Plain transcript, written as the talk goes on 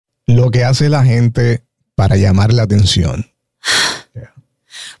lo que hace la gente para llamar la atención. Yeah.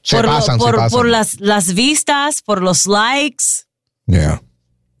 Se pasan. Por las vistas, por los likes. Yeah.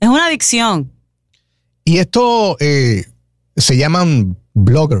 Es una adicción. Y esto se llaman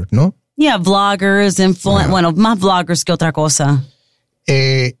bloggers, ¿no? Yeah, vloggers, bueno, más vloggers que otra cosa.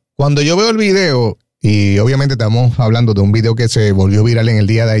 Cuando yo veo el video, y obviamente estamos hablando de un video que se volvió viral en el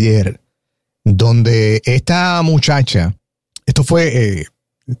día de ayer, donde esta muchacha, esto fue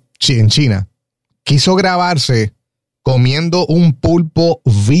en China, quiso grabarse comiendo un pulpo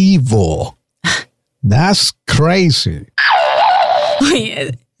vivo. That's crazy.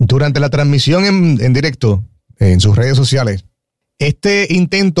 Durante la transmisión en directo en sus redes sociales, este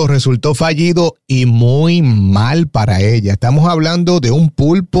intento resultó fallido y muy mal para ella. Estamos hablando de un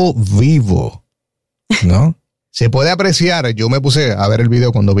pulpo vivo, ¿no? Se puede apreciar, yo me puse a ver el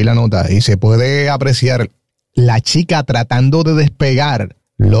video cuando vi la nota, y se puede apreciar la chica tratando de despegar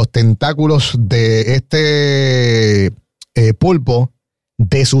los tentáculos de este pulpo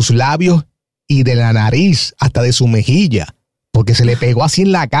de sus labios y de la nariz, hasta de su mejilla, porque se le pegó así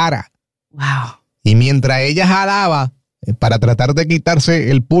en la cara. Wow. Y mientras ella jalaba para tratar de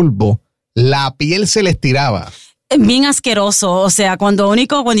quitarse el pulpo, la piel se le estiraba. Bien asqueroso. O sea, cuando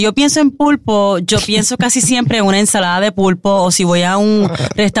yo pienso en pulpo, yo pienso casi siempre en una ensalada de pulpo, o si voy a un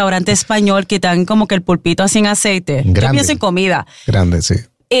restaurante español que dan como que el pulpito así en aceite. Grande. Yo pienso en comida. Grande, sí.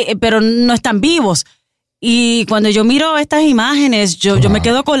 Pero no están vivos. Y cuando yo miro estas imágenes, yo me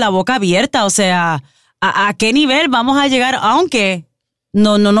quedo con la boca abierta. O sea, ¿a qué nivel vamos a llegar? Aunque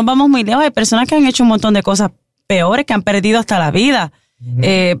no nos vamos muy lejos. Hay personas que han hecho un montón de cosas peores, que han perdido hasta la vida.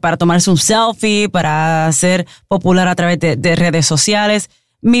 Para tomarse un selfie, para ser popular a través de redes sociales.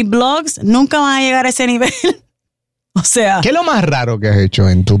 Mis blogs nunca van a llegar a ese nivel. O sea, ¿qué es lo más raro que has hecho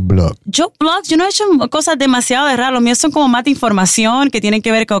en tu blog? Yo no he hecho cosas demasiado de raro. Los míos son como más de información, que tienen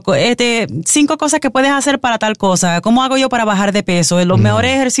que ver con 5 cosas que puedes hacer para tal cosa. ¿Cómo hago yo para bajar de peso? Los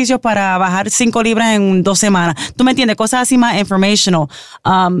mejores ejercicios para bajar 5 libras en 2 semanas. ¿Tú me entiendes? Cosas así más informational.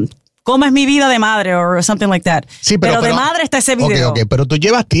 ¿Cómo es mi vida de madre? O something like that. Sí, pero de madre está ese video. Okay, pero tú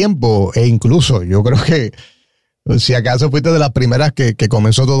llevas tiempo, e incluso yo creo que si acaso fuiste de las primeras que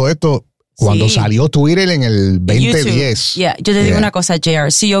comenzó todo esto cuando salió Twitter en el 2010. Yo te digo una cosa,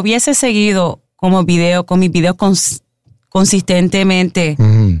 JR. Si yo hubiese seguido con mis videos consistentemente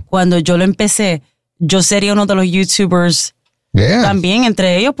cuando yo lo empecé, yo sería uno de los YouTubers también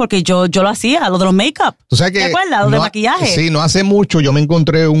entre ellos, porque yo lo hacía, lo de los make-up. ¿Te acuerdas? Lo de maquillaje. Sí, no hace mucho yo me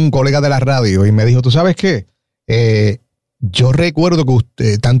encontré un colega de la radio y me dijo, ¿tú sabes qué? Yo recuerdo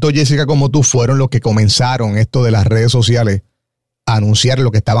que tanto Jessica como tú fueron los que comenzaron esto de las redes sociales a anunciar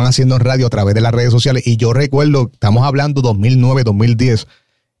lo que estaban haciendo en radio a través de las redes sociales. Y yo recuerdo, estamos hablando 2009, 2010,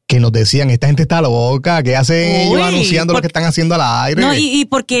 que nos decían, esta gente está loca, ¿qué hacen ellos anunciando lo que están haciendo al aire? No, y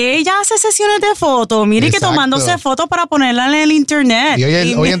porque ella hace sesiones de fotos, mire. Exacto. Que tomándose fotos para ponerla en el internet. Y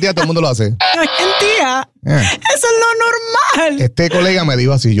hoy en día todo el mundo lo hace. Hoy en día, eso es lo normal. Este colega me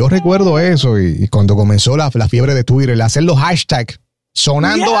dijo así, yo recuerdo eso, y cuando comenzó la fiebre de Twitter, el hacer los hashtags,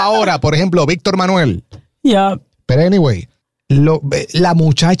 sonando ahora, por ejemplo, Víctor Manuel. Pero anyway, la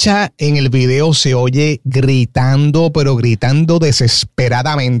muchacha en el video se oye gritando, pero gritando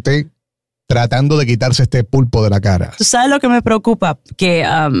desesperadamente, tratando de quitarse este pulpo de la cara. ¿Tú sabes lo que me preocupa? Que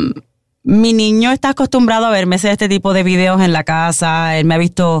mi niño está acostumbrado a verme hacer este tipo de videos en la casa. Él me ha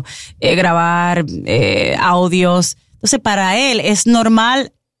visto grabar audios. Entonces, para él es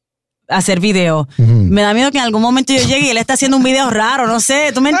normal hacer video. Me da miedo que en algún momento yo llegue y él está haciendo un video raro, no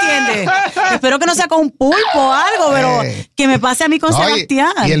sé, ¿tú me entiendes? Espero que no sea con un pulpo o algo, pero que me pase a mí con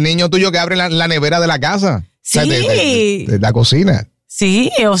Sebastián. Y el niño tuyo que abre la nevera de la casa. Sí. O sea, de la cocina. Sí,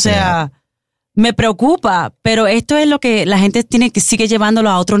 o sea, me preocupa, pero esto es lo que la gente tiene que sigue llevándolo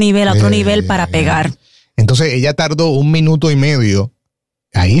a otro nivel para pegar. Entonces ella tardó 1 minuto y medio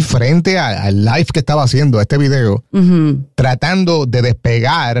ahí frente al live que estaba haciendo, a este video, tratando de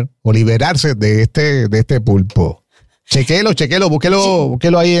despegar o liberarse de este pulpo. Chequelo,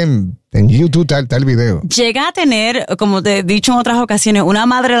 búsquelo ahí en YouTube, está el video. Llega a tener, como te he dicho en otras ocasiones, una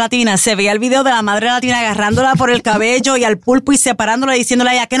madre latina. Se veía el video de la madre latina agarrándola por el cabello y al pulpo y separándola, diciéndole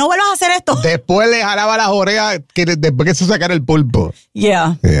a ella que no vuelvas a hacer esto. Después le jalaba las orejas después que se sacara el pulpo.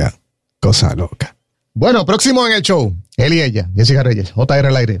 Cosa loca. Bueno, próximo en el show, él y ella, Jessica Reyes, JR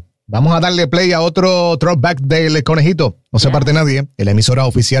al aire. Vamos a darle play a otro throwback del conejito. No se parte nadie, en la emisora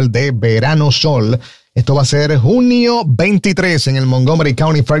oficial de Verano Sol. Esto va a ser junio 23 en el Montgomery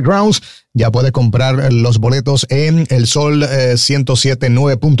County Fairgrounds. Ya puedes comprar los boletos en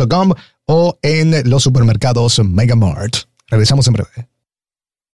elsol1079.com o en los supermercados Megamart. Regresamos en breve.